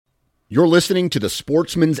You're listening to the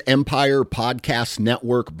Sportsman's Empire Podcast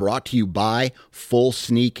Network, brought to you by Full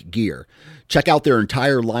Sneak Gear. Check out their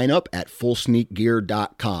entire lineup at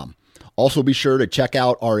fullsneakgear.com. Also be sure to check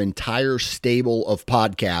out our entire stable of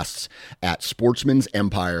podcasts at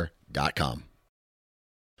sportsmansempire.com.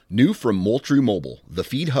 New from Moultrie Mobile, the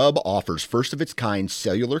Feed Hub offers first-of-its-kind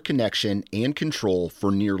cellular connection and control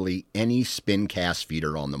for nearly any spin cast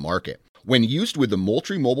feeder on the market. When used with the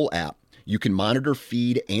Moultrie Mobile app, you can monitor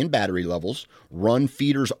feed and battery levels, run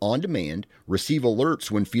feeders on demand, receive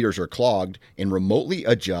alerts when feeders are clogged, and remotely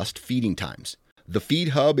adjust feeding times. The Feed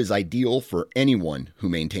Hub is ideal for anyone who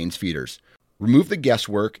maintains feeders. Remove the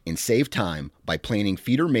guesswork and save time by planning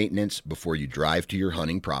feeder maintenance before you drive to your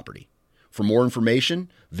hunting property. For more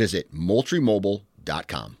information, visit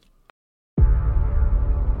MoultrieMobile.com.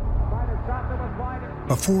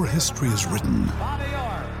 Before history is written,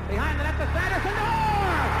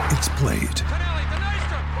 it's played.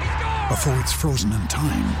 Before it's frozen in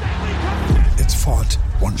time, it's fought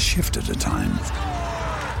one shift at a time.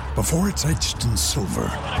 Before it's etched in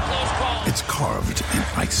silver, it's carved in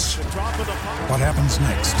ice. What happens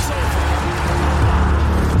next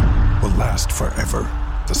will last forever.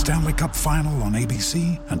 The Stanley Cup Final on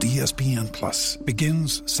ABC and ESPN Plus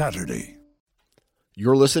begins Saturday.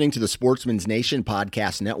 You're listening to the Sportsman's Nation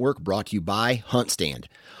Podcast Network, brought to you by HuntStand.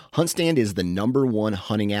 HuntStand is the #1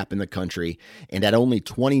 hunting app in the country, and at only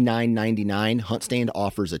 $29.99, HuntStand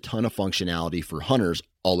offers a ton of functionality for hunters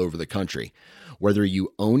all over the country. Whether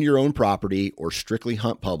you own your own property or strictly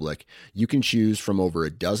hunt public, you can choose from over a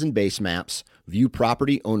dozen base maps, view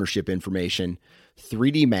property ownership information,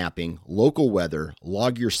 3D mapping, local weather,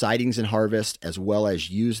 log your sightings and harvest, as well as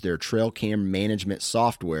use their trail cam management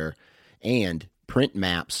software and print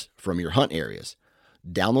maps from your hunt areas.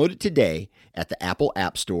 Download it today at the Apple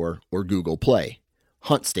App Store or Google Play.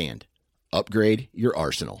 HuntStand. Upgrade your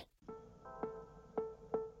arsenal.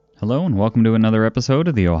 Hello and welcome to another episode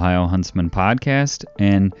of the Ohio Huntsman Podcast.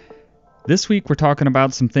 And this week we're talking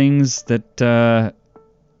about some things that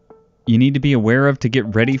you need to be aware of to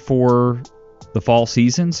get ready for the fall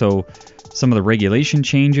season. So some of the regulation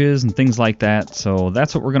changes and things like that. So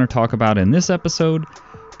that's what we're going to talk about in this episode.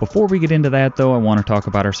 Before we get into that, though, I want to talk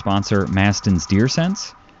about our sponsor, Mastin's Deer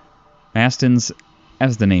Sense. Mastin's,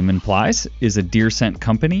 as the name implies, is a deer scent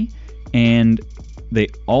company, and they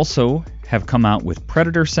also have come out with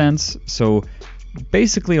Predator Sense, so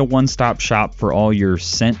basically a one-stop shop for all your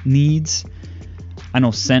scent needs. I know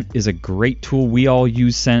scent is a great tool. We all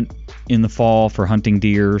use scent in the fall for hunting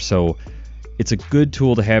deer, so it's a good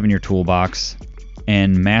tool to have in your toolbox,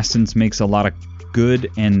 and Mastin's makes a lot of good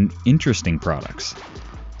and interesting products.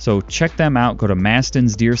 So check them out. Go to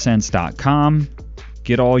mastinsdeersense.com.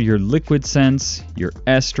 Get all your liquid scents, your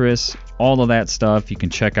estrus, all of that stuff. You can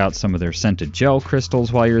check out some of their scented gel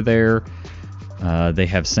crystals while you're there. They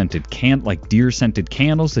have scented deer scented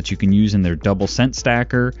candles that you can use in their double scent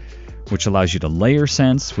stacker, which allows you to layer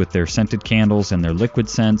scents with their scented candles and their liquid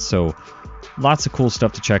scents. So lots of cool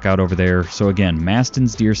stuff to check out over there. So again,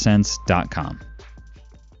 mastinsdeersense.com.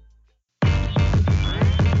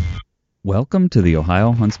 Welcome to the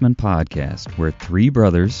Ohio Huntsman Podcast, where three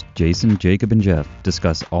brothers, Jason, Jacob, and Jeff,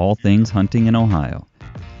 discuss all things hunting in Ohio.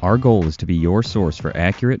 Our goal is to be your source for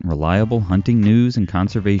accurate and reliable hunting news and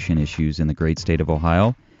conservation issues in the great state of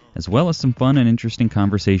Ohio, as well as some fun and interesting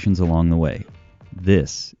conversations along the way.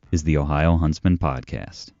 This is the Ohio Huntsman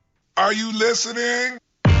Podcast. Are you listening?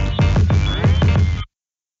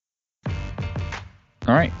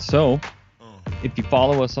 All right, so if you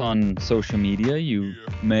follow us on social media, you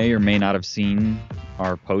may or may not have seen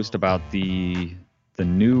our post about the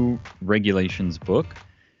new regulations book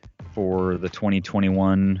for the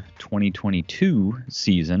 2021-2022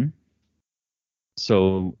 season.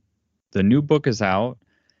 So the new book is out,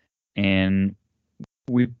 and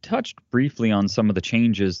we've touched briefly on some of the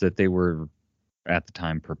changes that they were, at the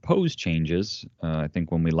time, proposed changes, I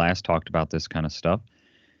think when we last talked about this kind of stuff.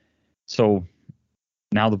 So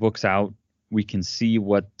now the book's out. We can see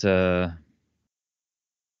what the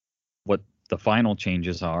final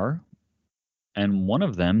changes are, and one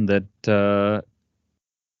of them that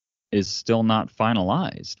is still not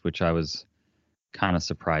finalized, which I was kind of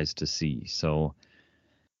surprised to see. So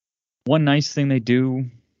one nice thing they do,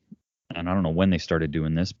 and I don't know when they started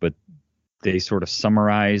doing this, but they sort of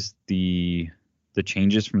summarize the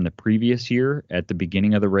changes from the previous year at the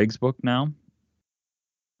beginning of the regs book now.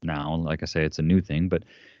 Now, like I say, it's a new thing, but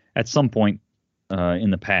at some point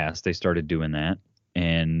in the past, they started doing that.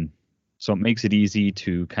 And so it makes it easy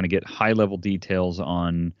to kind of get high-level details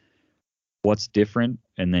on what's different,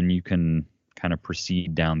 and then you can kind of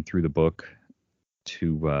proceed down through the book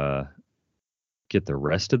to get the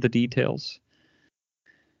rest of the details.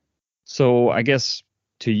 So I guess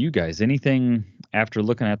to you guys, anything after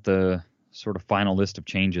looking at the sort of final list of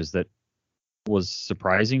changes that was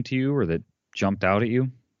surprising to you or that jumped out at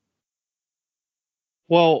you?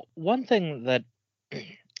 Well, one thing that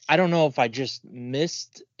I don't know if I just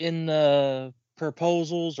missed in the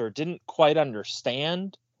proposals or didn't quite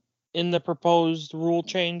understand in the proposed rule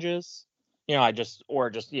changes, I just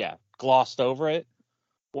glossed over it,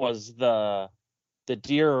 was the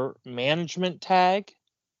deer management tag.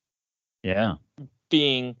 Yeah.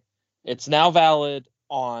 Being, it's now valid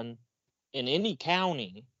in any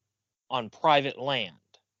county on private land.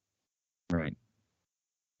 Right.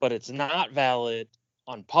 But it's not valid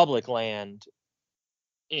on public land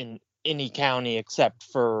in any county except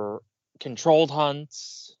for controlled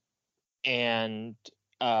hunts and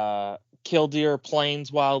Killdeer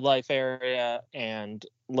Plains Wildlife Area and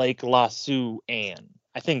Lake La Sioux-Anne.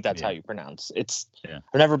 I think that's how you pronounce it. I've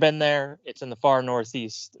never been there. It's in the far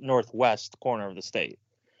northwest corner of the state.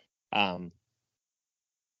 But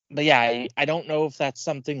yeah, I don't know if that's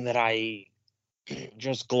something that I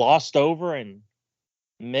just glossed over and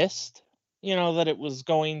missed, that it was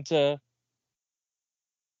going to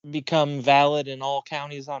become valid in all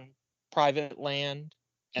counties on private land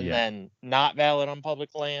and then not valid on public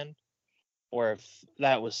land, or if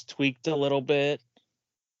that was tweaked a little bit.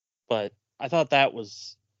 But I thought that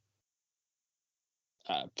was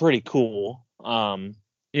pretty cool.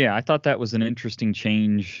 Yeah, I thought that was an interesting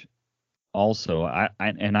change also. I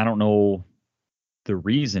don't know the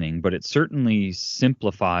reasoning, but it certainly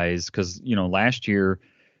simplifies, because, last year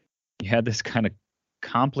you had this kind of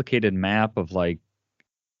complicated map of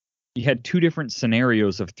you had two different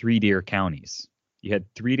scenarios of 3 deer counties. You had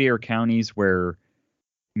 3 deer counties where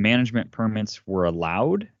management permits were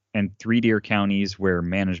allowed and 3 deer counties where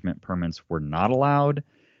management permits were not allowed.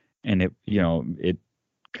 And it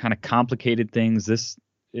kind of complicated things. This,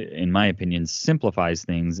 in my opinion, simplifies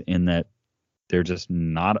things in that they're just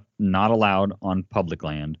not allowed on public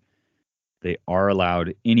land. They are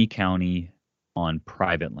allowed any county on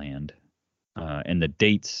private land. And the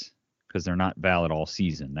dates, because they're not valid all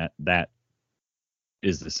season, that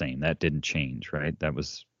is the same. That didn't change, right?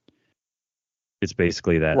 It's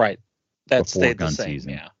basically that. Right. That before stayed gun the same.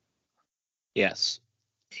 season. Yeah. Yes.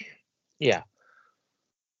 Yeah.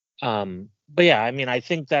 But yeah, I mean, I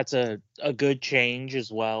think that's a good change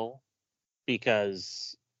as well,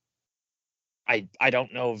 because I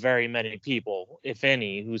don't know very many people, if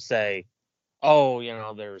any, who say, oh,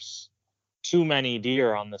 there's too many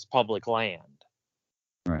deer on this public land.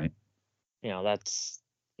 Right. That's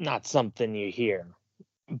not something you hear.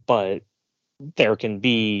 But there can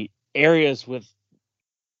be areas with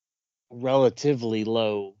relatively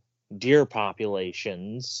low deer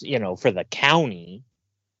populations, for the county,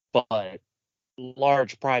 but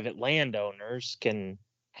large private landowners can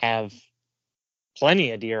have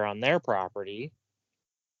plenty of deer on their property,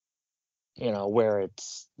 where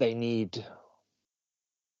they need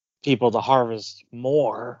people to harvest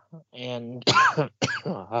more and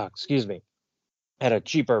excuse me, at a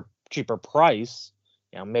cheaper price.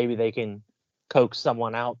 Maybe they can coax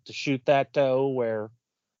someone out to shoot that doe where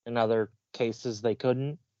in other cases they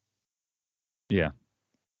couldn't. Yeah.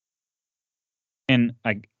 And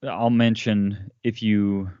I'll mention, if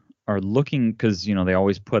you are looking, because they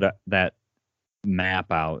always put that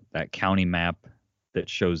map out, that county map that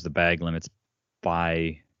shows the bag limits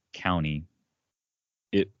by county.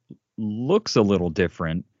 It looks a little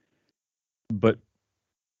different, but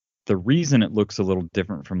the reason it looks a little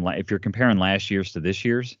different from if you're comparing last year's to this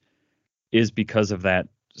year's is because of that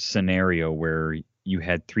scenario where you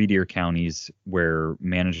had 3 deer counties where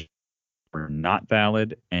management were not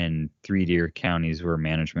valid and 3 deer counties where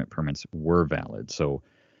management permits were valid. So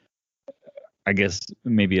I guess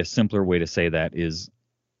maybe a simpler way to say that is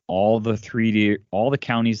all the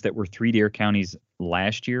counties that were 3 deer counties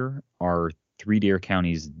last year are 3 deer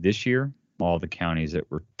counties this year. All the counties that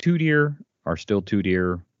were 2 deer are still 2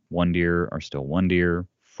 deer. 1 deer are still 1 deer.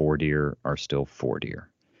 4 deer are still 4 deer.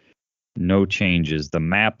 No changes. The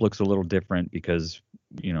map looks a little different because,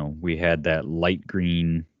 we had that light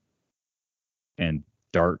green and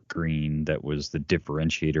dark green that was the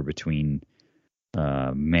differentiator between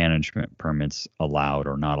management permits allowed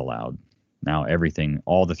or not allowed. Now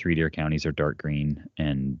all the 3 deer counties are dark green,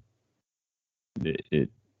 and it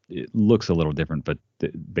looks a little different, but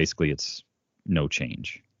basically it's no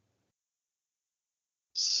change.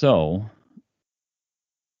 So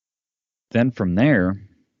then from there,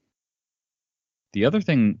 the other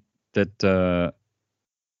thing that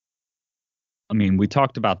we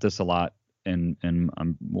talked about this a lot, and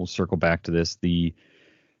we'll circle back to this. The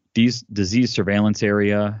disease surveillance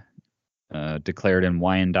area declared in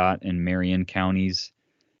Wyandotte and Marion counties.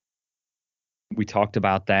 We talked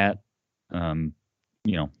about that.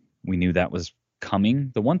 We knew that was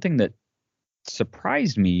coming. The one thing that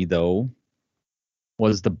surprised me, though,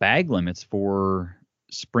 was the bag limits for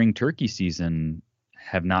spring turkey season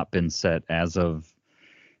have not been set as of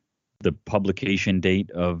the publication date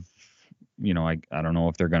of, I don't know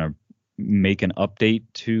if they're going to make an update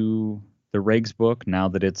to the regs book now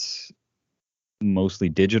that it's mostly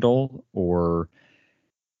digital, or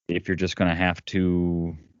if you're just going to have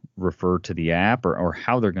to refer to the app, or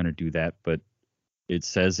how they're going to do that. But it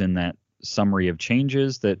says in that summary of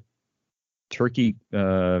changes that turkey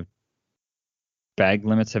bag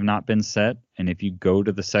limits have not been set. And if you go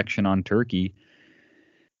to the section on turkey,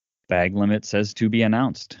 bag limit says to be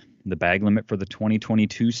announced. The bag limit for the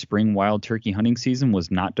 2022 spring wild turkey hunting season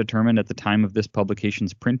was not determined at the time of this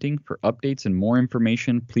publication's printing. For updates and more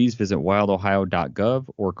information, please visit wildohio.gov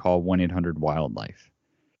or call 1-800-WILDLIFE.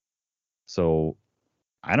 So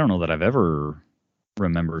I don't know that I've ever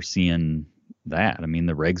remember seeing that. I mean,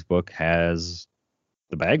 the regs book has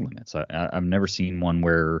the bag limits. I've never seen one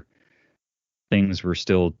where things were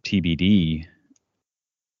still TBD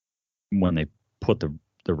when they put the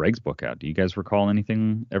regs book out. Do you guys recall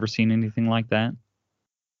ever seen anything like that?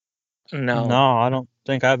 No, I don't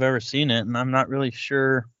think I've ever seen it, and I'm not really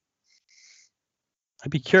sure.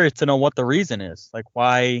 I'd be curious to know what the reason is. Like,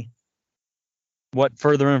 why? What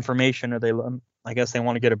further information are they? I guess they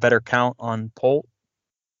want to get a better count on poult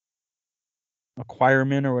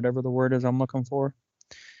acquirement, or whatever the word is I'm looking for.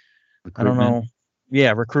 I don't know.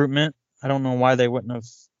 Yeah, recruitment. I don't know why they wouldn't have.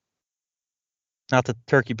 Not that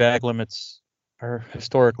turkey bag limits are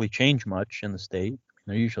historically changed much in the state.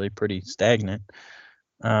 They're usually pretty stagnant.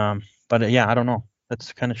 But yeah, I don't know.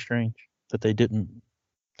 That's kind of strange that they didn't.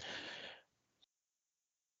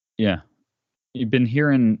 Yeah. I've been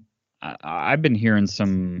hearing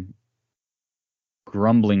some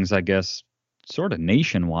grumblings, I guess, sort of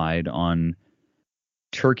nationwide on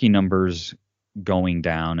turkey numbers going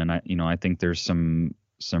down. And I think there's some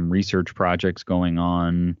research projects going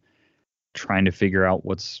on trying to figure out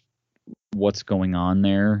what's going on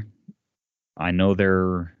there. I know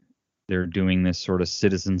they're doing this sort of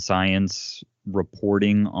citizen science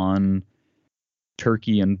reporting on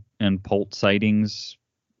turkey and poult sightings.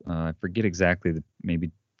 I forget exactly,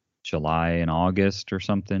 maybe July and August or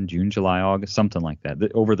something, June, July, August, something like that,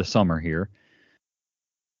 over the summer here.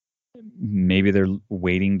 Maybe they're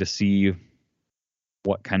waiting to see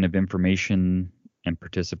what kind of information and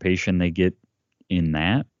participation they get in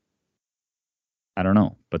that. I don't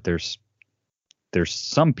know, but there's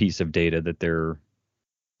some piece of data that they're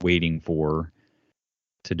waiting for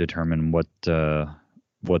to determine what the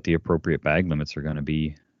appropriate bag limits are going to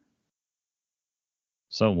be.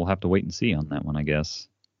 So we'll have to wait and see on that one, I guess.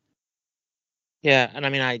 Yeah, and I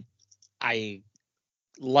mean, I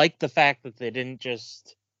like the fact that they didn't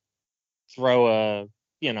just throw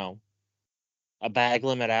a bag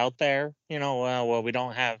limit out there. Well, we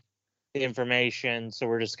don't have the information, so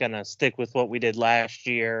we're just gonna stick with what we did last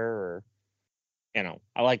year. Or,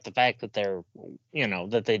 I like the fact that they're,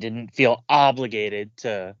 that they didn't feel obligated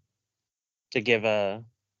to give a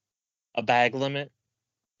bag limit.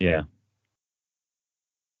 Yeah.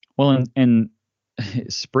 Well, and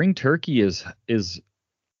spring turkey is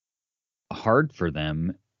hard for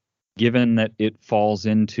them, given that it falls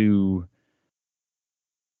into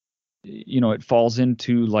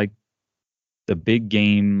like the big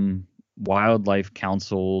game wildlife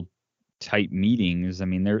council type meetings. I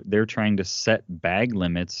mean, they're trying to set bag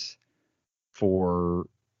limits for,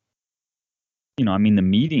 the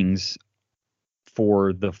meetings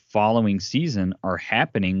for the following season are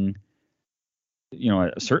happening.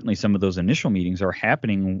 Certainly some of those initial meetings are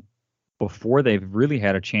happening before they've really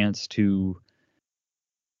had a chance to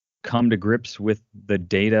come to grips with the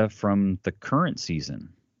data from the current season,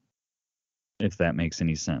 if that makes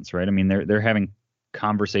any sense, right? I mean, they're having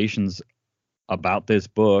conversations about this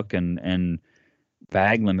book and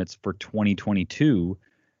bag limits for 2022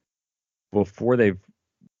 before they've,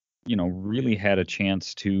 really had a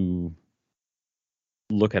chance to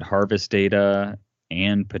look at harvest data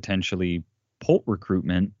and potentially poult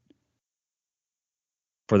recruitment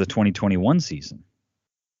for the 2021 season.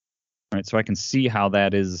 Right. So I can see how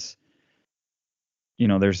that is,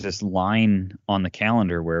 there's this line on the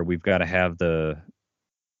calendar where we've got to have the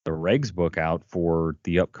regs book out for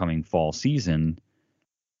the upcoming fall season,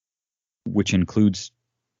 which includes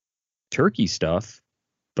turkey stuff,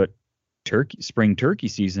 but spring turkey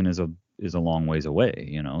season is a long ways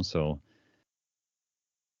away, so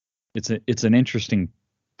it's an interesting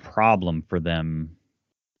problem for them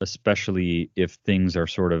especially if things are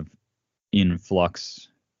sort of in flux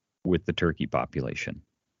with the turkey population.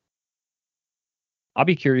 I'll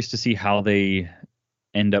be curious to see how they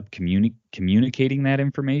end up communicating that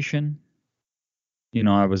information.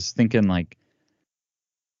 I was thinking like,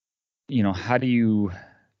 how do you,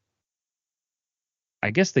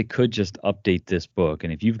 I guess they could just update this book.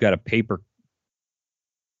 And if you've got a paper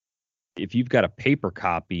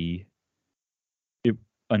copy,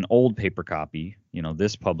 an old paper copy,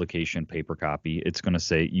 this publication paper copy, it's going to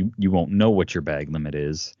say you won't know what your bag limit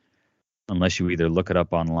is unless you either look it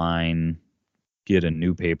up online, get a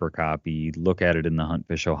new paper copy, look at it in the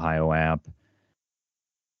Huntfish Ohio app.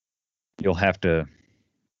 You'll have to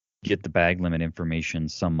get the bag limit information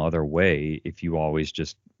some other way if you always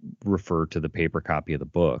just refer to the paper copy of the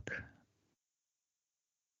book.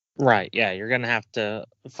 Right. Yeah. You're going to have to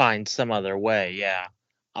find some other way. Yeah.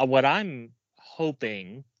 What I'm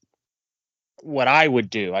hoping, what I would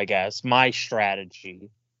do, I guess, my strategy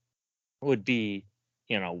would be,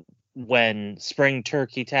 when spring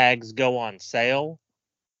turkey tags go on sale,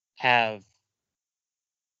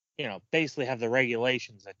 basically have the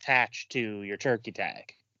regulations attached to your turkey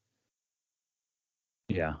tag.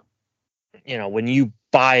 Yeah. When you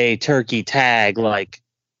buy a turkey tag, like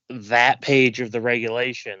that page of the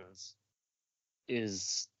regulations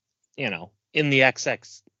is, in the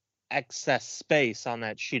excess space on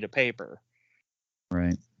that sheet of paper.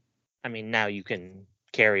 Right. I mean, now you can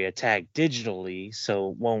carry a tag digitally, so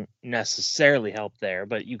it won't necessarily help there,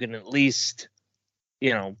 but you can at least,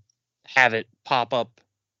 have it pop up,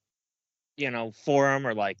 for them,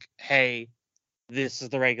 or like, hey, this is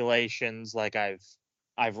the regulations. Like I've,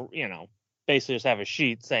 basically just have a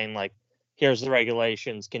sheet saying like, here's the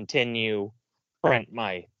regulations, continue, print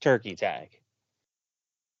my turkey tag.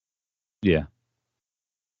 Yeah.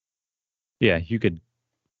 Yeah, you could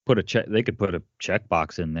put they could put a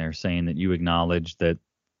checkbox in there saying that you acknowledge that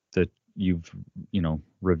you've,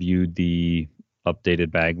 reviewed the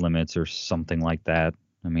updated bag limits or something like that.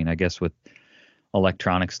 I mean, I guess with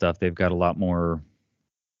electronic stuff, they've got a lot more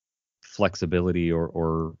flexibility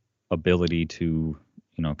or ability to,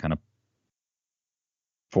 kind of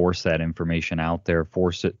force that information out there,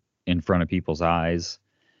 force it in front of people's eyes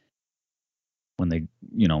when they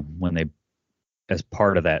as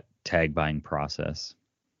part of that tag buying process.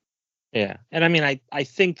 Yeah. And I mean, I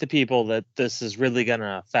think the people that this is really going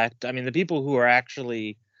to affect, I mean, the people who are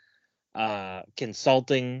actually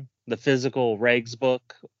consulting the physical regs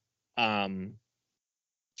book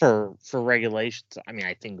for regulations, I mean,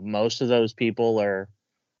 I think most of those people are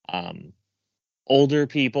older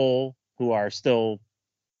people who are still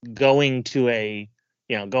going to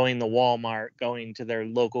going to Walmart, going to their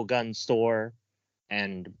local gun store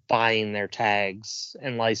and buying their tags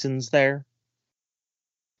and license there.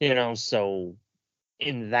 So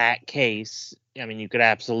in that case, I mean, you could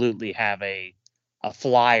absolutely have a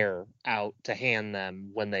flyer out to hand them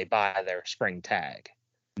when they buy their spring tag.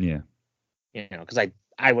 Yeah. Because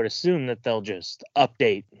I would assume that they'll just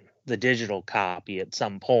update the digital copy at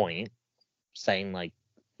some point saying like,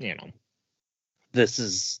 these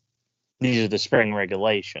are the spring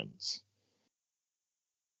regulations.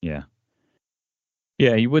 Yeah.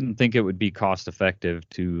 Yeah, you wouldn't think it would be cost effective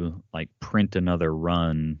to like print another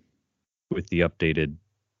run with the updated,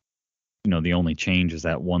 the only change is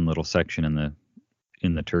that one little section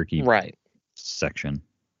in the turkey section.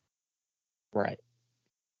 Right.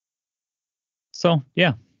 So,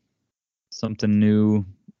 yeah. Something new,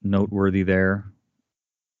 noteworthy there.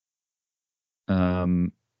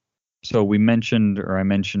 So I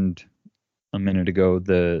mentioned a minute ago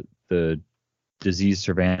the disease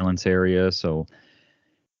surveillance area. So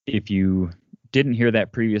if you didn't hear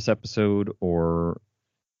that previous episode or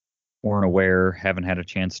weren't aware, haven't had a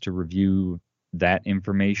chance to review that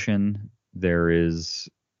information, there is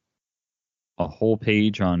a whole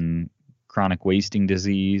page on chronic wasting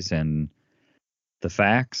disease and the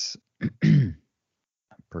facts,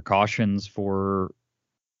 precautions for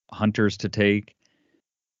hunters to take,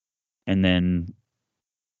 and then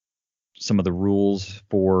some of the rules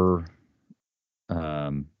for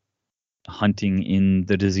hunting in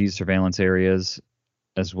the disease surveillance areas,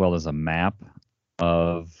 as well as a map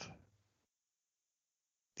of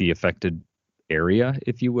the affected area,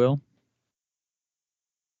 if you will.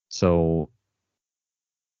 So,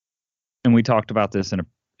 and we talked about this in a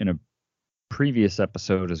previous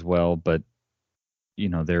episode as well, but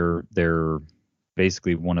they're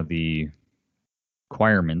basically one of the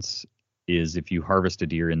requirements is if you harvest a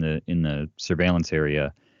deer in the surveillance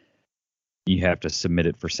area, you have to submit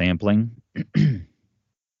it for sampling.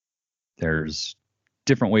 There's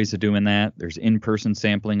different ways of doing that. There's in-person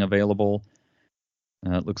sampling available.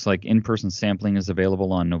 It looks like in-person sampling is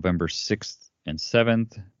available on November 6th and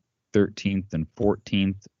 7th, 13th and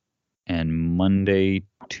 14th, and Monday,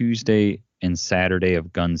 Tuesday, and Saturday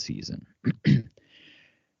of gun season.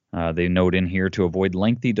 They note in here, to avoid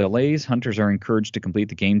lengthy delays, hunters are encouraged to complete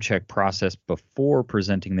the game check process before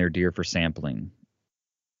presenting their deer for sampling.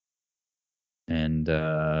 And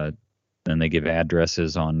then they give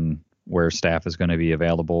addresses on where staff is going to be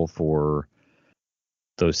available for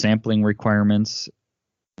those sampling requirements.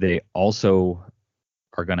 They also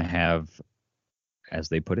are going to have, as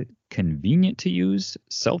they put it, convenient to use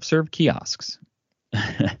self-serve kiosks.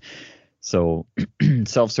 So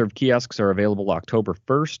self-serve kiosks are available October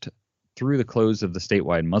 1st through the close of the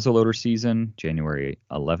statewide muzzleloader season, January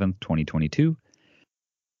 11th, 2022.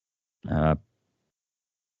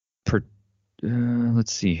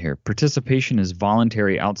 Let's see here. Participation is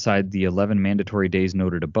voluntary outside the 11 mandatory days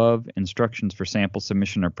noted above. Instructions for sample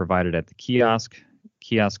submission are provided at the kiosk.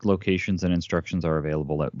 Kiosk locations and instructions are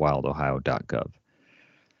available at wildohio.gov.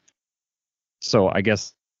 So I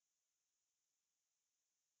guess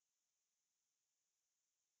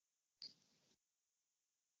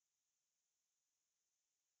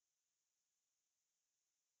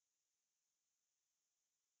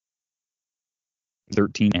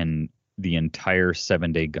and the entire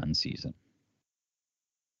 7-day gun season.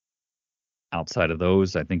 Outside of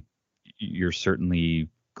those, I think you're certainly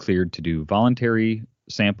cleared to do voluntary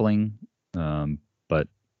sampling, but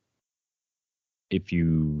if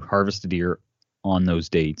you harvest a deer on those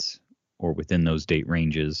dates or within those date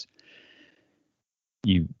ranges,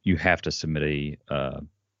 you have to submit a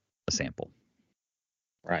sample.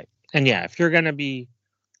 Right. And yeah, if you're going to be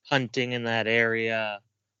hunting in that area,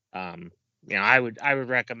 I would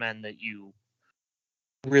recommend that you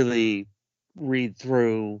really read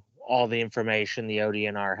through all the information the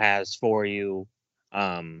ODNR has for you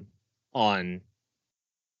on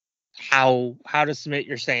how to submit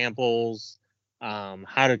your samples,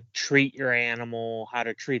 how to treat your animal, how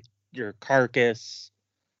to treat your carcass.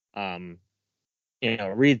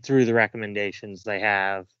 Read through the recommendations they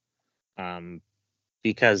have,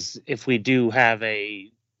 because if we do have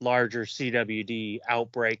a larger CWD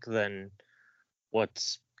outbreak than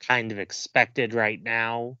what's kind of expected right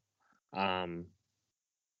now, a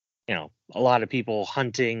lot of people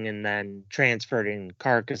hunting and then transporting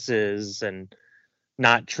carcasses and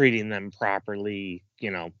not treating them properly,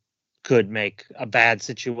 could make a bad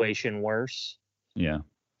situation worse. Yeah.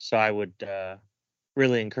 So I would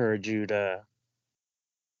really encourage you to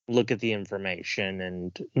look at the information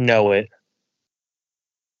and know it.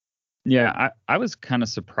 Yeah, I was kind of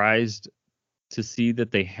surprised to see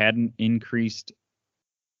that they hadn't increased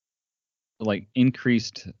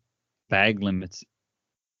bag limits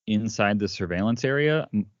inside the surveillance area.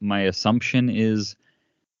 My assumption is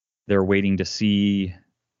they're waiting to see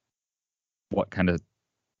what kind of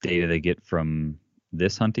data they get from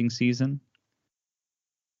this hunting season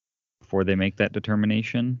before they make that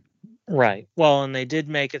determination. Right. Well, and they did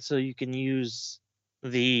make it so you can use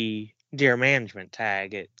the deer management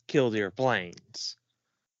tag at Killdeer Plains.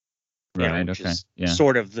 Right. Which Okay. is Yeah.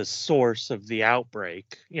 sort of the source of the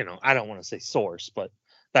outbreak. I don't want to say source, but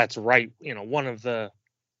that's right. One of the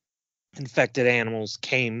infected animals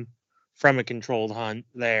came from a controlled hunt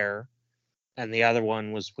there, and the other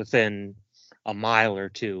one was within a mile or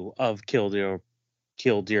two of Killdeer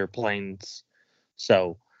Plains.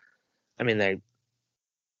 So, I mean,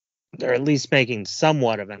 they're at least making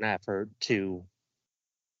somewhat of an effort to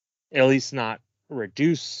at least not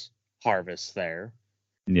reduce harvest there.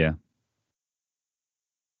 Yeah.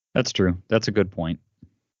 That's true. That's a good point.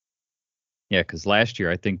 Yeah, because last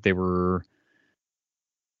year I think they were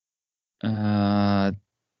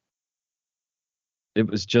it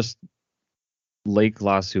was just Lake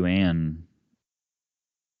Losuan,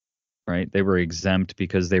 right? They were exempt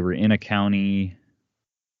because they were in a county.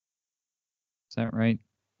 Is that right?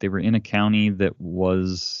 They were in a county that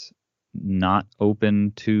was not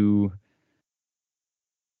open to.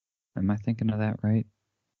 Am I thinking of that right?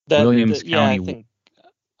 Williams County.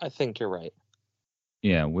 I think you're right.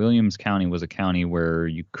 Yeah, Williams County was a county where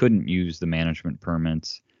you couldn't use the management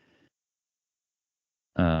permits.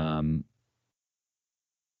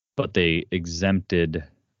 But they exempted,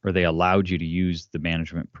 or they allowed you to use the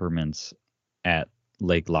management permits at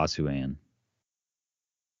Lake Losuan.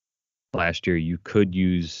 Last year, you could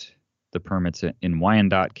use the permits in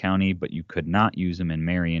Wyandotte County, but you could not use them in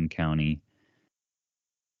Marion County.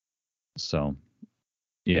 So,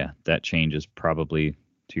 yeah, that changes probably,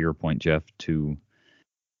 to your point, Jeff, to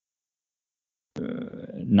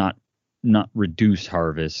not reduce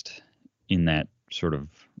harvest in that sort of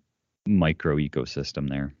micro ecosystem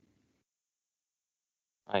there.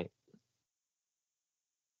 Right.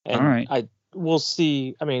 And All right. we'll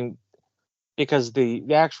see. I mean, because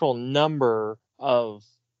the actual number of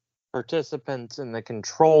participants in the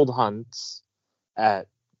controlled hunts at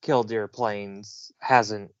Killdeer Plains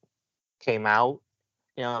hasn't came out.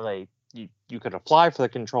 You know, you could apply for the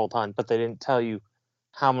controlled hunt, but they didn't tell you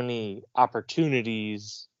how many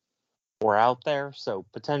opportunities were out there. So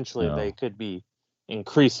potentially they could be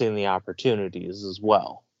increasing the opportunities as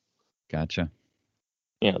well. Gotcha.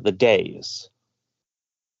 You know, the days.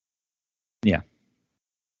 Yeah.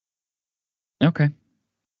 Okay.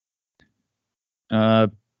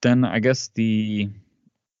 Then I guess the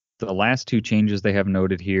last two changes they have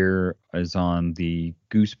noted here is on the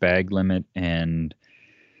goose bag limit and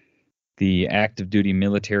the active duty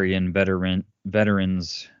military and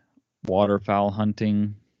veterans waterfowl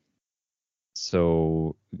hunting.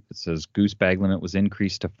 So it says goose bag limit was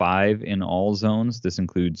increased to 5 in all zones. This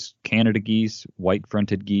includes Canada geese,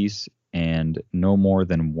 white-fronted geese, and no more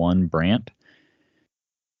than 1 brant.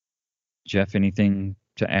 Jeff, anything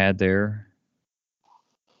to add there?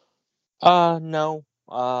 No.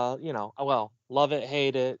 You know, well, love it,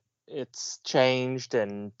 hate it. It's changed,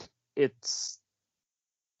 and it's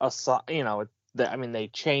you know, I mean, they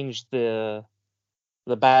changed the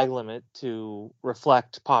bag limit to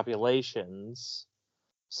reflect populations.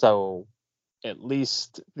 So at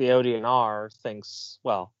least the ODNR thinks,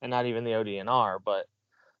 well, and not even the ODNR, but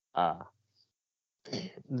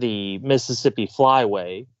the Mississippi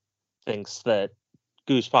Flyway thinks that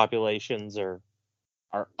goose populations are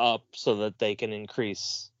up so that they can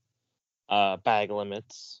increase bag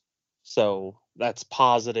limits. So that's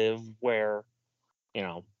positive, where, you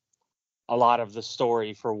know, a lot of the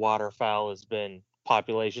story for waterfowl has been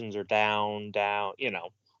populations are down, you know,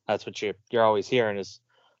 that's what you're always hearing is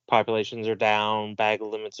populations are down, bag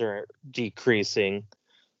limits are decreasing.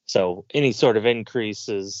 So any sort of increase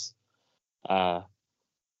is a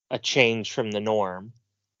change from the norm.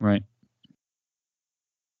 Right.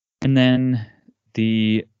 And then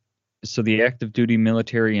the active duty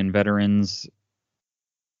military and veterans,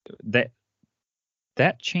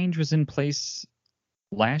 that change was in place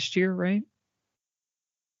last year, right?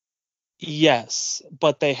 Yes,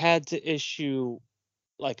 but they had to issue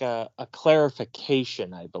like a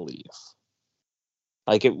clarification, I believe.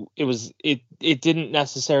 Like it didn't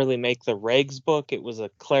necessarily make the regs book. It was a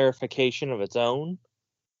clarification of its own,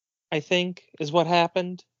 I think, is what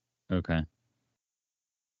happened. Okay.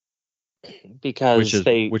 Because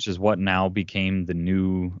which is what now became the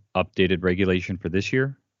new updated regulation for this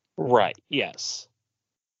year? Right, yes.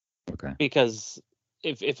 Okay. Because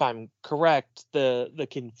if I'm correct, the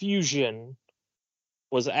confusion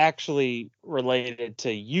was actually related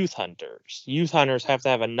to youth hunters. Youth hunters have to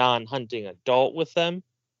have a non-hunting adult with them.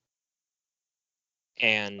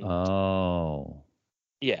 And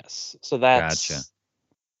yes, so that's gotcha.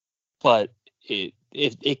 But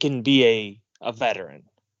it can be a veteran.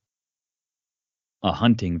 A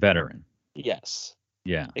hunting veteran. Yes.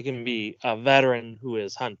 Yeah. It can be a veteran who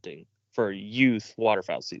is hunting for youth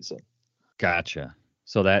waterfowl season. Gotcha.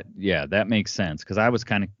 So that makes sense, because I was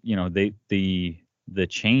kind of, you know, the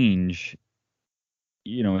change,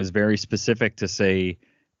 you know, is very specific to say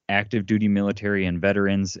active duty military and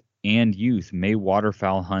veterans and youth may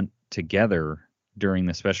waterfowl hunt together during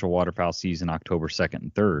the special waterfowl season October 2nd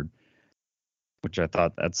and 3rd, which I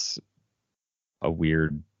thought that's a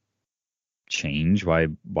weird change. Why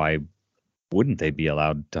wouldn't they be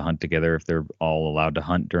allowed to hunt together if they're all allowed to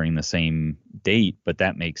hunt during the same date? But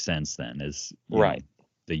that makes sense then, is right.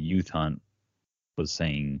 The youth hunt was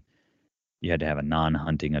saying you had to have a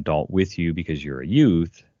non-hunting adult with you because you're a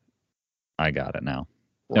youth. I got it now.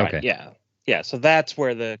 Right. Okay. Yeah. So that's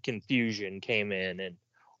where the confusion came in and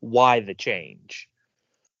why the change.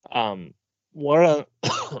 Excuse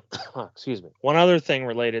me. One other thing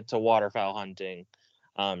related to waterfowl hunting,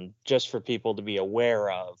 just for people to be aware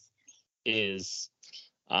of, is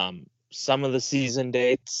some of the season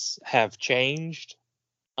dates have changed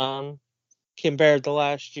compared to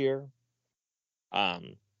last year.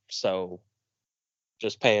 So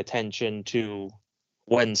just pay attention to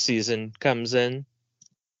when season comes in,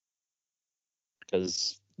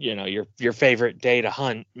 because, you know, your favorite day to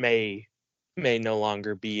hunt may no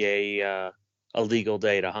longer be a legal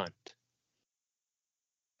day to hunt.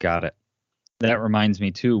 Got it. That reminds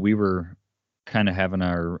me too, we were kind of having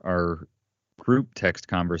our group text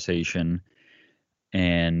conversation,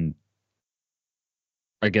 and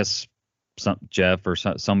I guess Jeff or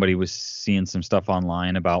somebody was seeing some stuff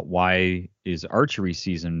online about why is archery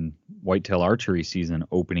season, whitetail archery season,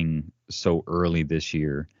 opening so early this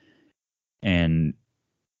year. And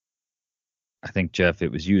I think, Jeff,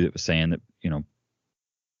 it was you that was saying that, you know,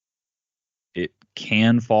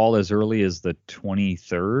 can fall as early as the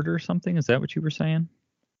 23rd or something. Is that what you were saying?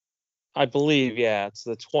 I believe, yeah, it's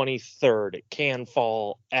the 23rd. It can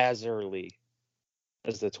fall as early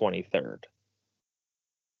as the 23rd.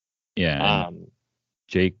 Yeah.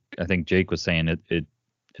 Jake, I think Jake was saying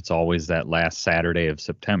it's always that last Saturday of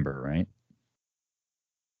September, right?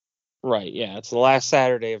 Right, yeah, it's the last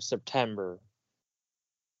Saturday of September.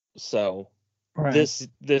 So Right.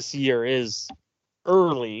 this year is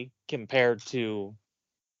early compared to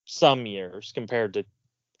some years, compared to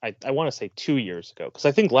I want to say 2 years ago, because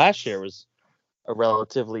I think last year was a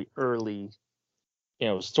relatively early, it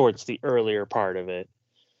was towards the earlier part of it.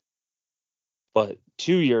 But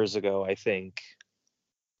 2 years ago, I think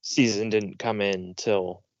season didn't come in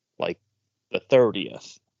till like the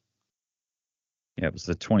 30th. Yeah, it was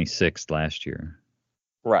the 26th last year.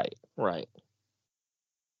 Right.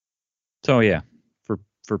 So yeah,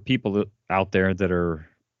 for people out there that are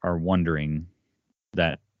wondering,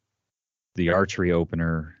 that the archery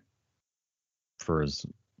opener, for as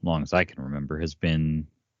long as I can remember, has been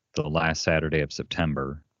the last Saturday of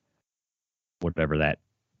September, whatever that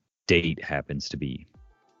date happens to be.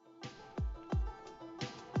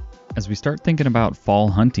 As we start thinking about fall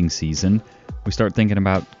hunting season, we start thinking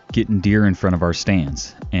about getting deer in front of our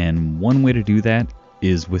stands. And one way to do that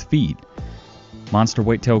is with feed. Monster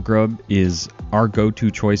Whitetail Grub is our go-to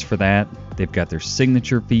choice for that. They've got their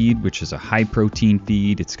signature feed, which is a high-protein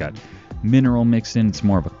feed. It's got mineral mixed in. It's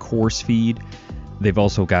more of a coarse feed. They've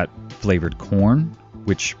also got flavored corn,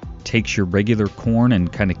 which takes your regular corn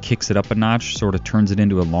and kind of kicks it up a notch, sort of turns it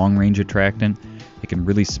into a long-range attractant. You can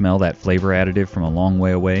really smell that flavor additive from a long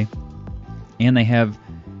way away. And they have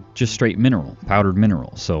just straight mineral, powdered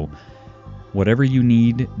mineral. So whatever you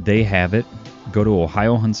need, they have it. Go to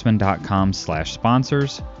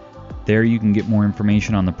ohiohuntsman.com/sponsors. There you can get more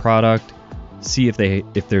information on the product. See if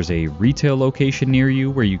there's a retail location near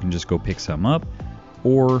you where you can just go pick some up,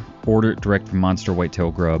 or order it direct from Monster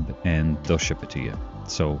Whitetail Grub and they'll ship it to you.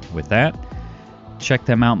 So with that, check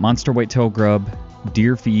them out. Monster Whitetail Grub,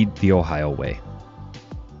 deer feed the Ohio way.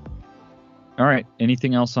 All right.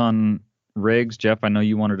 Anything else on rigs, Jeff? I know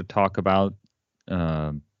you wanted to talk about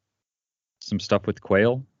some stuff with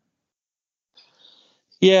quail.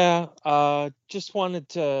 Yeah, just wanted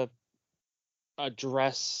to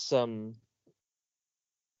address some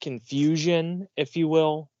confusion, if you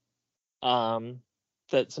will,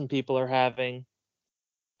 that some people are having.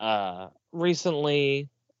 Recently,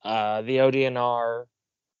 the ODNR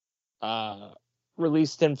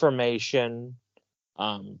released information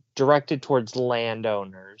directed towards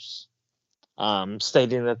landowners,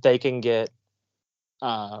 stating that they can get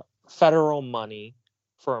federal money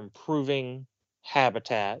for improving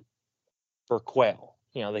habitat for quail.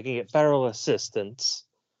 They can get federal assistance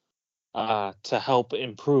to help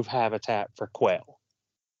improve habitat for quail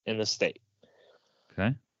in the state.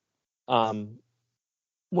 Okay.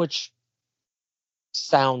 Which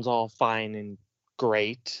sounds all fine and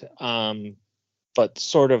great. But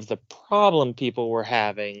sort of the problem people were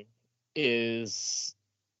having is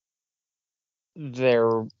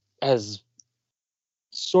there has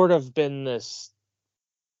sort of been this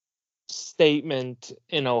statement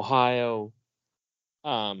in Ohio,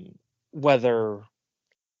 whether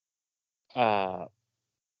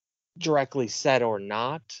directly said or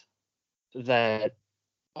not, that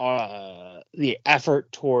the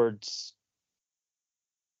effort towards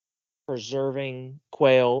preserving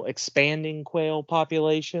quail, expanding quail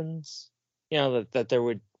populations, that there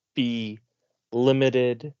would be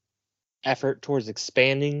limited effort towards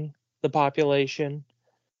expanding the population.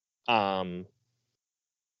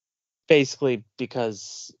 Basically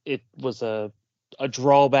because it was a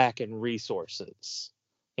drawback in resources.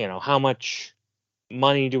 How much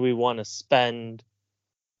money do we want to spend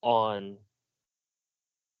on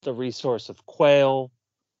the resource of quail?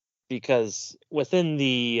 Because within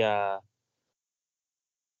the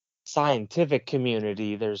scientific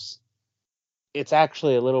community, it's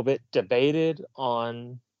actually a little bit debated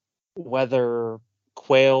on whether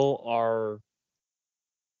quail are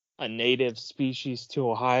a native species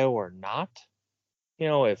to Ohio or not.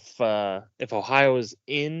 If Ohio is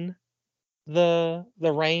in the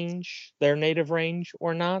range, their native range,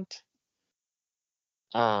 or not.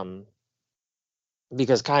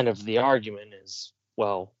 Because kind of the argument is,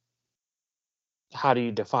 well, how do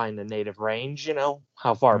you define the native range?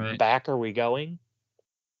 How far back are we going?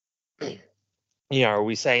 Are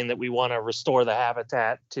we saying that we want to restore the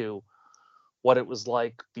habitat to what it was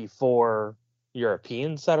like before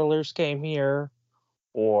European settlers came here?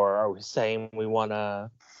 Or are we saying we want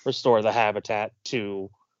to restore the habitat to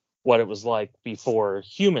what it was like before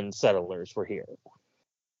human settlers were here?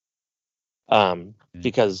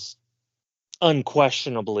 because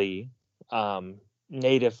unquestionably,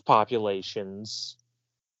 native populations,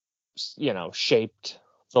 shaped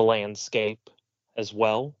the landscape as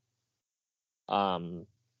well.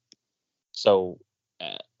 So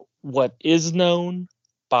what is known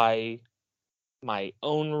by my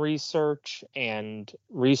own research and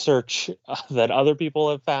research that other people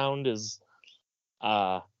have found is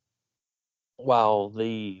while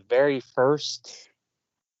the very first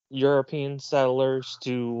European settlers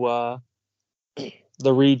to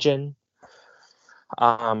the region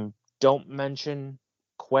don't mention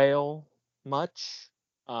quail much.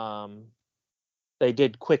 They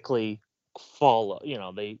did quickly follow,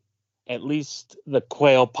 at least the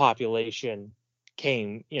quail population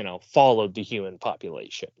followed the human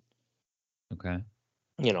population. Okay.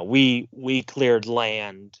 We cleared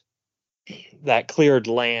land. That cleared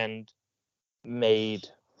land made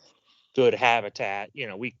good habitat.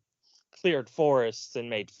 We cleared forests and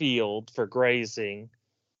made field for grazing,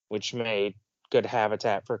 which made good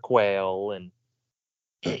habitat for quail. And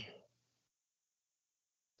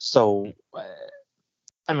so,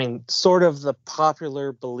 sort of the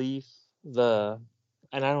popular belief, and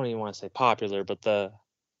I don't even want to say popular, but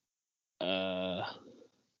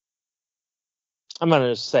I'm going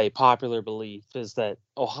to say popular belief is that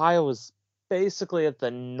Ohio is basically at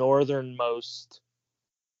the northernmost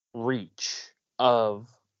reach of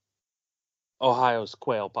Ohio's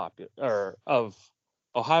quail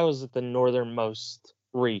Ohio's at the northernmost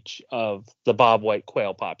reach of the bobwhite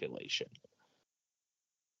quail population.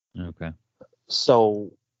 Okay.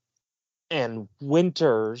 So, and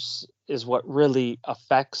winters is what really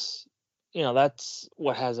affects, that's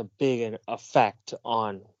what has a big effect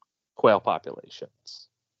on quail populations,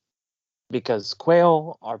 because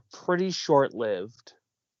quail are pretty short-lived,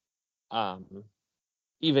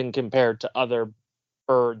 even compared to other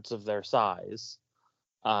birds of their size.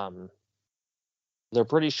 They're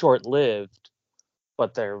pretty short-lived,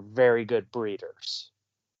 but they're very good breeders.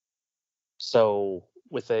 So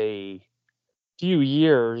with a few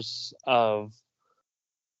years of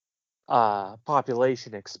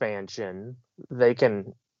population expansion, they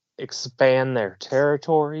can expand their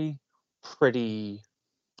territory pretty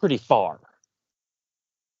far.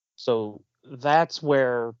 So that's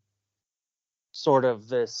where sort of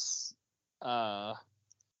this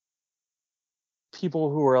people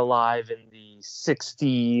who were alive in the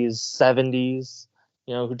 60s, 70s,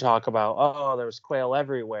 who talk about, oh, there was quail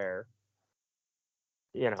everywhere,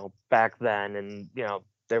 back then. And,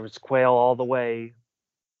 there was quail all the way,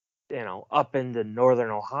 up into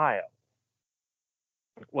northern Ohio.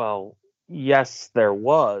 Well, yes, there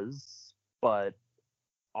was, but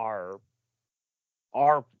our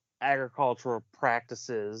agricultural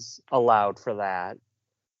practices allowed for that.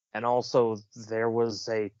 And also there was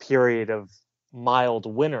a period of mild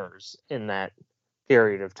winters in that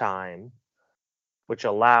period of time, which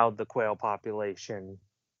allowed the quail population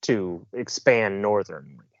to expand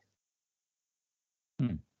northernly.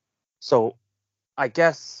 So I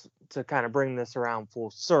guess to kind of bring this around full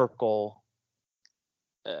circle,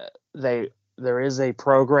 there is a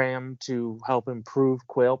program to help improve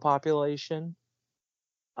quail population.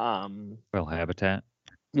 Quail habitat?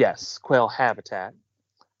 Yes, quail habitat.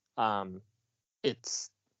 It's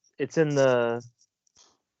in the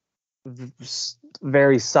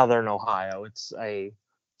very southern Ohio. It's a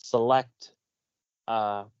select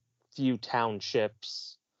few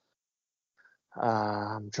townships.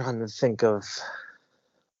 I'm trying to think of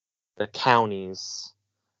the counties.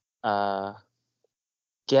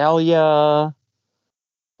 Gallia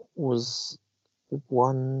was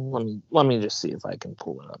one. Let me just see if I can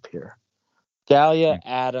pull it up here. Gallia,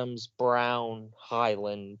 Adams, Brown,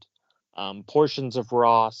 Highland, portions of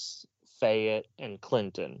Ross, Fayette, and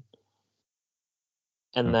Clinton.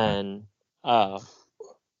 And then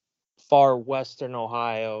far western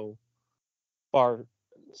Ohio, far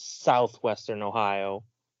southwestern Ohio,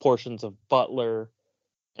 portions of Butler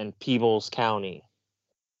and Peebles County.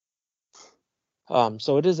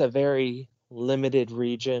 So it is a very limited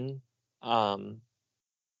region. And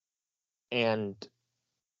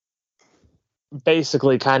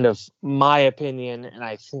basically kind of my opinion, and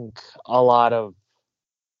I think a lot of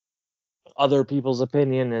other people's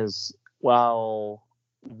opinion is, while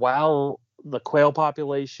the quail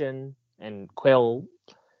population and quail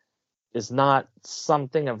is not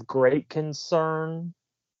something of great concern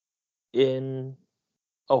in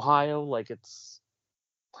Ohio, like it's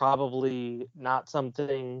probably not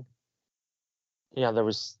something, there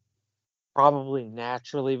was probably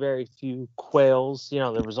naturally very few quails.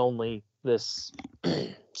 There was only these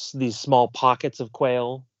small pockets of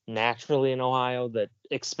quail naturally in Ohio that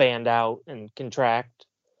expand out and contract.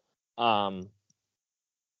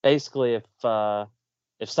 Basically,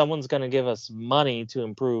 if someone's going to give us money to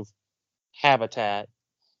improve habitat,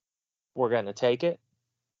 we're going to take it,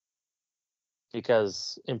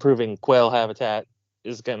 because improving quail habitat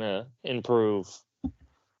is going to improve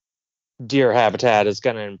deer habitat, is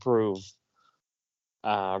going to improve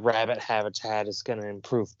rabbit habitat, is going to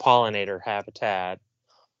improve pollinator habitat.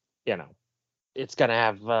 It's going to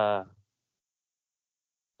have a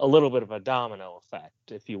little bit of a domino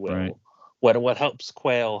effect, if you will. Right. What helps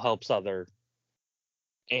quail helps other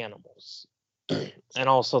animals. And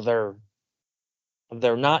also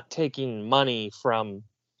they're not taking money from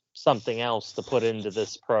something else to put into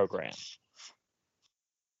this program.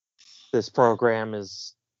 This program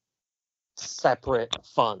is separate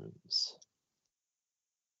funds.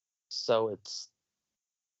 So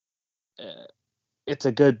it's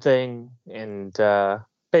a good thing, and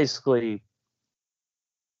basically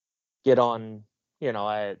get on,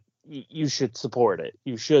 you should support it.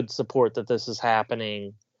 You should support that this is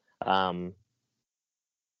happening,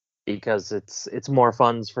 because it's more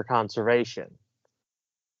funds for conservation,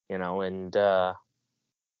 and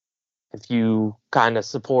if you kind of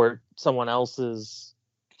support someone else's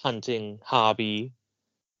hunting hobby,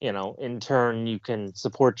 in turn you can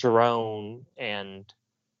support your own, and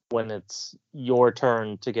when it's your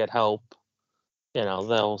turn to get help,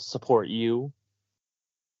 they'll support you.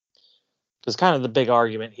 Because kind of the big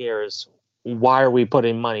argument here is, why are we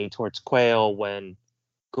putting money towards quail when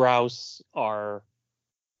grouse are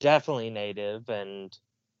definitely native and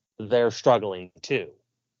they're struggling too?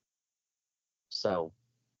 So,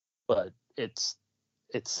 but it's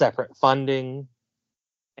separate funding,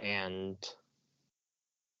 and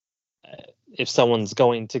if someone's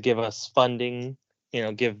going to give us funding,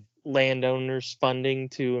 give landowners funding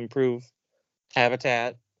to improve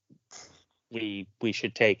habitat, we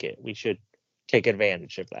should take it. We should take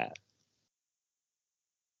advantage of that.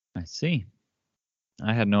 I see.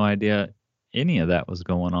 I had no idea any of that was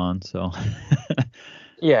going on, so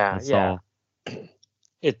Yeah. that's all.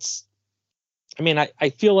 I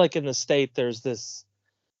feel like in the state there's this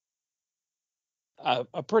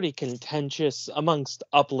a pretty contentious amongst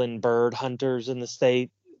upland bird hunters in the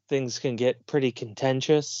state. Things can get pretty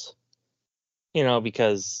contentious,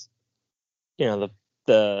 because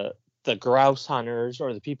the grouse hunters,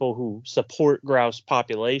 or the people who support grouse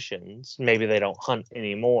populations, maybe they don't hunt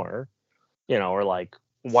anymore, or like,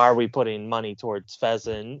 why are we putting money towards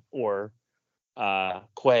pheasant or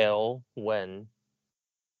quail when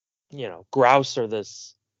grouse are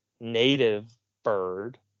this native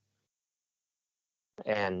bird,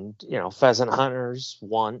 and pheasant hunters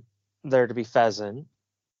want there to be pheasant,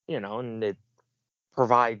 and it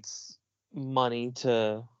provides money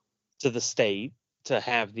to the state to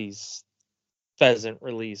have these pheasant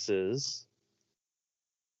releases.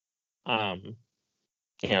 So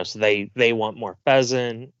they want more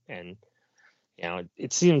pheasant, and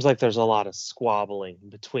it seems like there's a lot of squabbling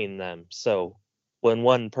between them. So when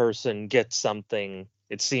one person gets something,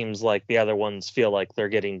 it seems like the other ones feel like they're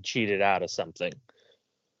getting cheated out of something.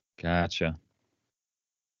 Gotcha.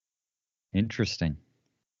 Interesting.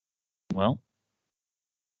 Well,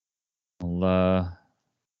 we'll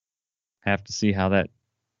have to see how that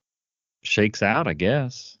shakes out, I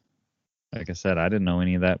guess. Like I said, I didn't know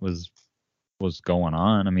any of that was going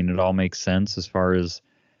on. I mean, it all makes sense as far as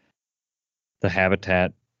the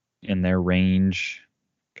habitat in their range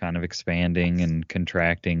kind of expanding and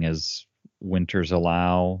contracting as winters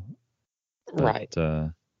allow. But, right.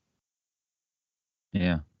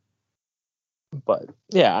 Yeah. But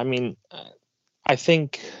yeah, I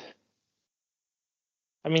think,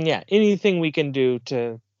 anything we can do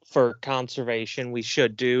for conservation, we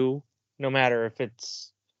should do, no matter if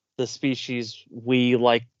it's the species we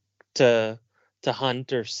like to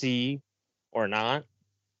hunt or see or not.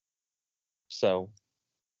 So.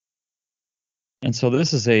 And so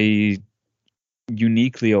this is a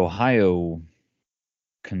uniquely Ohio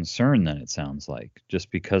concern, then, it sounds like, just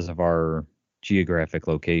because of our geographic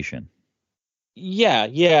location. Yeah.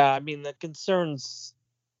 The concerns,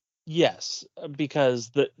 yes, because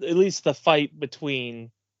at least the fight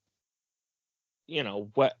between,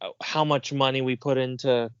 how much money we put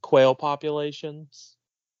into quail populations.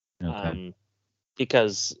 Okay.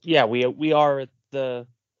 Because we are at the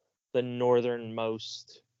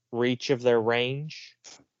northernmost reach of their range.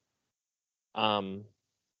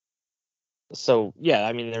 So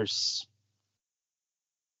yeah, there's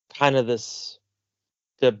kind of this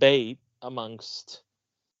debate amongst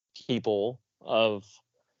people of,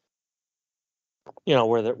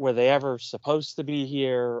 were they ever supposed to be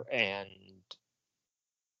here, and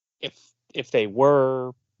if they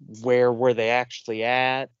were, where were they actually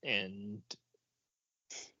at, and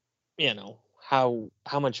how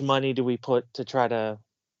much money do we put to try to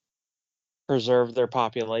preserve their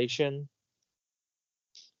population?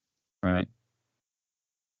 Right.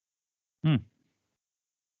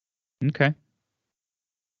 Okay.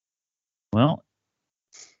 Well,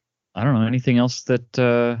 I don't know. Anything else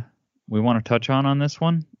that we want to touch on this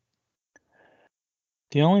one?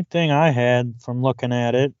 The only thing I had from looking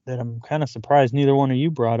at it that I'm kind of surprised neither one of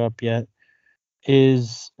you brought up yet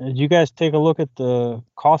is, did you guys take a look at the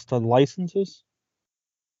cost of licenses?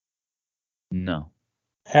 No.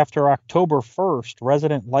 After October 1st,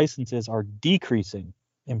 resident licenses are decreasing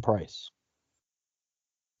in price.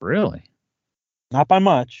 Really? Not by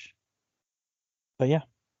much, but yeah.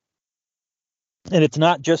 And it's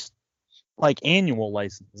not just like annual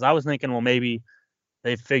licenses. I was thinking, well, maybe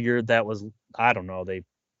they figured that was, I don't know, they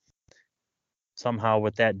somehow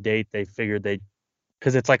with that date, they figured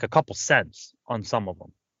because it's like a couple cents on some of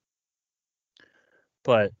them.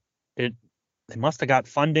 But they must have got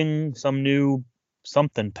funding, some new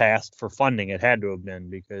something passed for funding. It had to have been,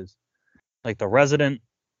 because like the resident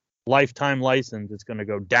lifetime license is going to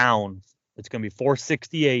go down. It's going to be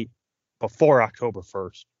 $468 before October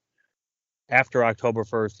 1st. After October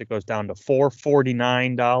 1st, it goes down to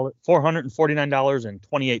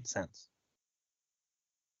 $449.28.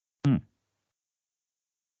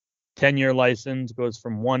 10-year license goes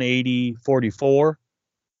from $180.44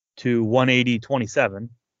 to $180.27.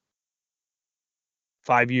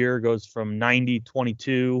 5-year goes from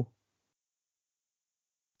 $90.22.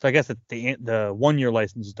 So I guess the 1-year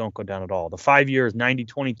licenses don't go down at all. The 5-year is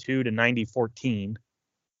 $90.22 to $90.14.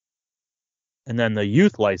 And then the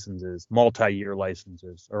youth licenses, multi-year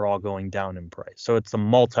licenses, are all going down in price. So it's a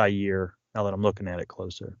multi-year, now that I'm looking at it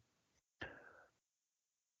closer.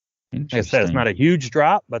 Like I said, it's not a huge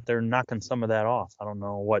drop, but they're knocking some of that off. I don't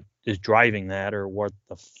know what is driving that or what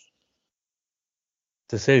the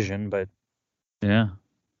decision, but yeah,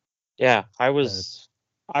 I was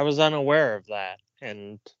unaware of that,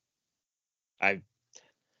 and I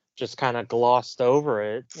just kind of glossed over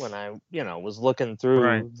it when I was looking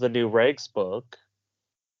through the new regs book.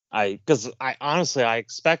 Because I honestly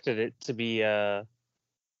expected it to be an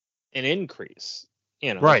increase.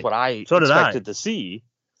 That's what I expected to see.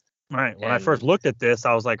 Right. When I first looked at this,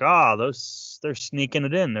 I was like, they're sneaking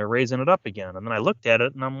it in. They're raising it up again. And then I looked at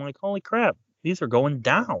it and I'm like, holy crap, these are going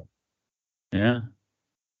down. Yeah.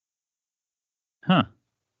 Huh.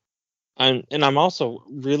 I'm also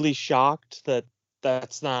really shocked that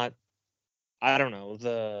that's not, I don't know,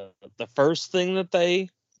 the first thing that they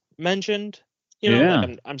mentioned.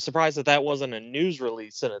 Like I'm surprised that wasn't a news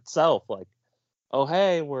release in itself. Like, oh,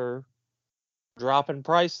 hey, we're dropping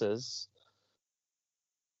prices.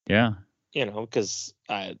 Yeah. Because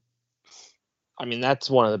I mean, that's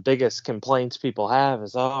one of the biggest complaints people have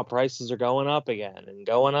is, prices are going up again and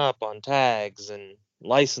going up on tags and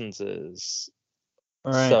licenses.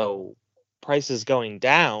 Right. So prices going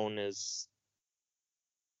down is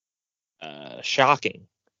shocking.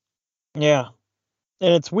 Yeah.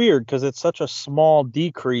 And it's weird because it's such a small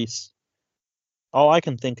decrease. All I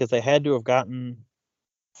can think is they had to have gotten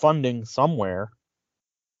funding somewhere,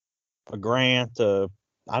 a grant,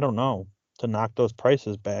 I don't know, to knock those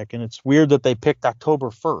prices back. And it's weird that they picked October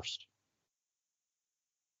 1st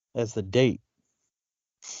as the date.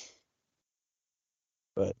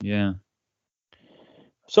 But yeah.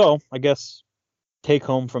 So I guess take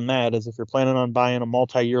home from that is, if you're planning on buying a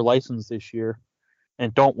multi-year license this year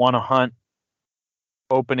and don't want to hunt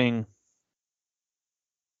opening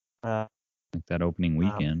like that opening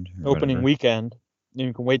weekend. Weekend,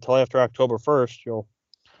 you can wait till after October 1st. You'll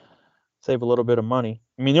save a little bit of money.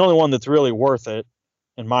 I mean, the only one that's really worth it,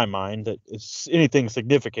 in my mind, that is anything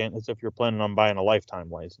significant, is if you're planning on buying a lifetime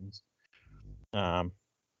license. The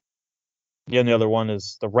only other one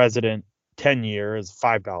is the resident 10-year is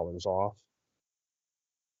 $5 off.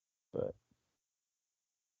 But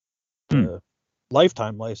the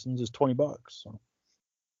lifetime license is $20. So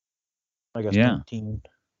I guess 15.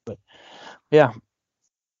 But yeah.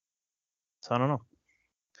 So I don't know.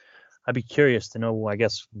 I'd be curious to know, I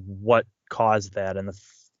guess, what caused that. And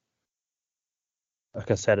like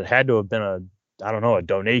I said, it had to have been a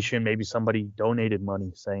donation. Maybe somebody donated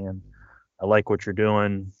money saying, I like what you're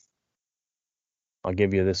doing. I'll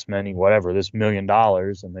give you this $1 million.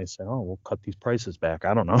 And they say, we'll cut these prices back.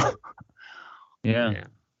 I don't know. Yeah.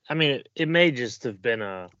 I mean, it may just have been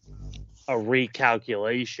a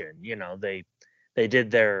recalculation. They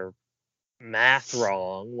did their math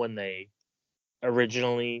wrong when they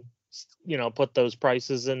originally, put those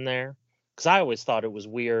prices in there. Because I always thought it was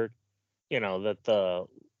weird, that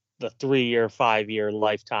the the 3-year, 5-year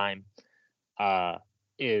lifetime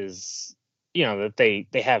is, that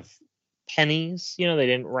they have pennies, they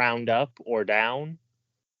didn't round up or down.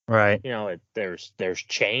 Right. There's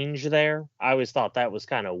change there. I always thought that was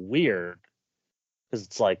kind of weird because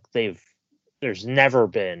it's like there's never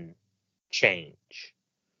been change.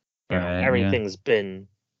 Everything's been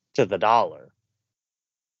to the dollar.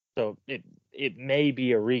 So it may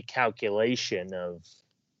be a recalculation of,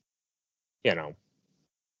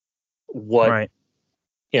 what, right.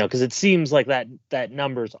 Because it seems like that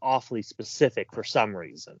number's awfully specific for some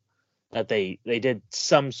reason, that they did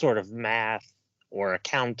some sort of math or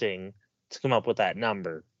accounting to come up with that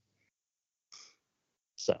number.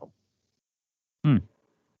 So.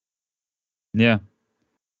 Yeah.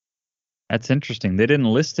 That's interesting. They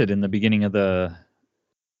didn't list it in the beginning of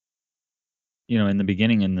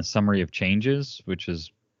in the summary of changes, which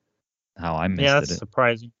is how I missed it. Yeah, that's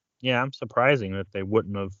surprising. Yeah, I'm surprising that they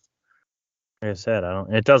wouldn't have. Like I said,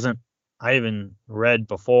 I even read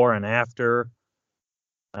before and after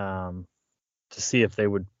to see if they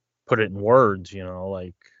would put it in words,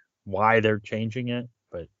 like why they're changing it,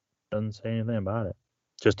 but it doesn't say anything about it.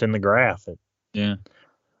 Just in the graph, it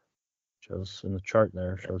shows in the chart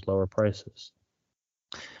there, shows lower prices.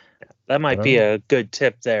 That might be a good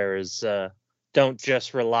tip there is don't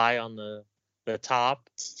just rely on the top,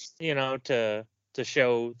 to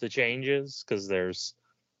show the changes, because there's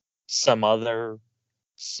some other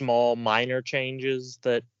small minor changes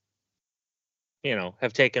that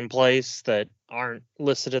have taken place that aren't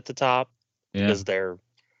listed at the top because they're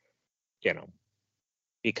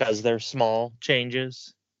small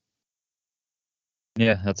changes.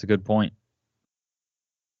 Yeah, that's a good point.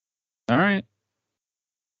 All right.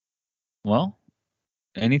 Well,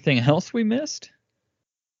 anything else we missed?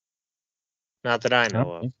 Not that I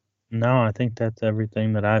know of. No, I think that's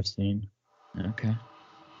everything that I've seen.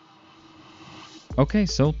 Okay,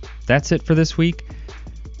 so that's it for this week.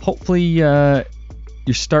 Hopefully you're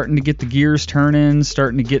starting to get the gears turning,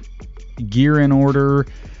 starting to get gear in order,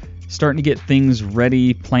 starting to get things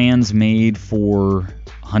ready, plans made for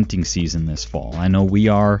hunting season this fall. I know we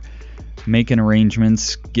are making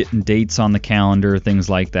arrangements, getting dates on the calendar, things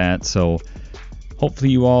like that. So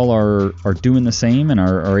hopefully you all are doing the same and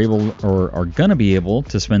are able or are going to be able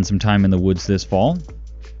to spend some time in the woods this fall.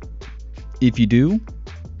 If you do,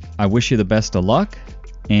 I wish you the best of luck,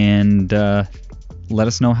 and let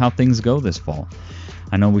us know how things go this fall.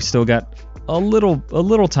 I know we still got a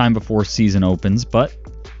little time before season opens, but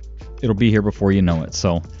it'll be here before you know it.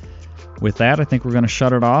 So with that, I think we're going to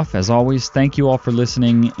shut it off. As always, thank you all for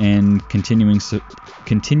listening and continuing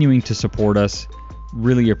to support us.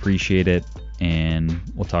 Really appreciate it, and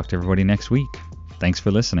we'll talk to everybody next week. Thanks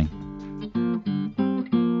for listening.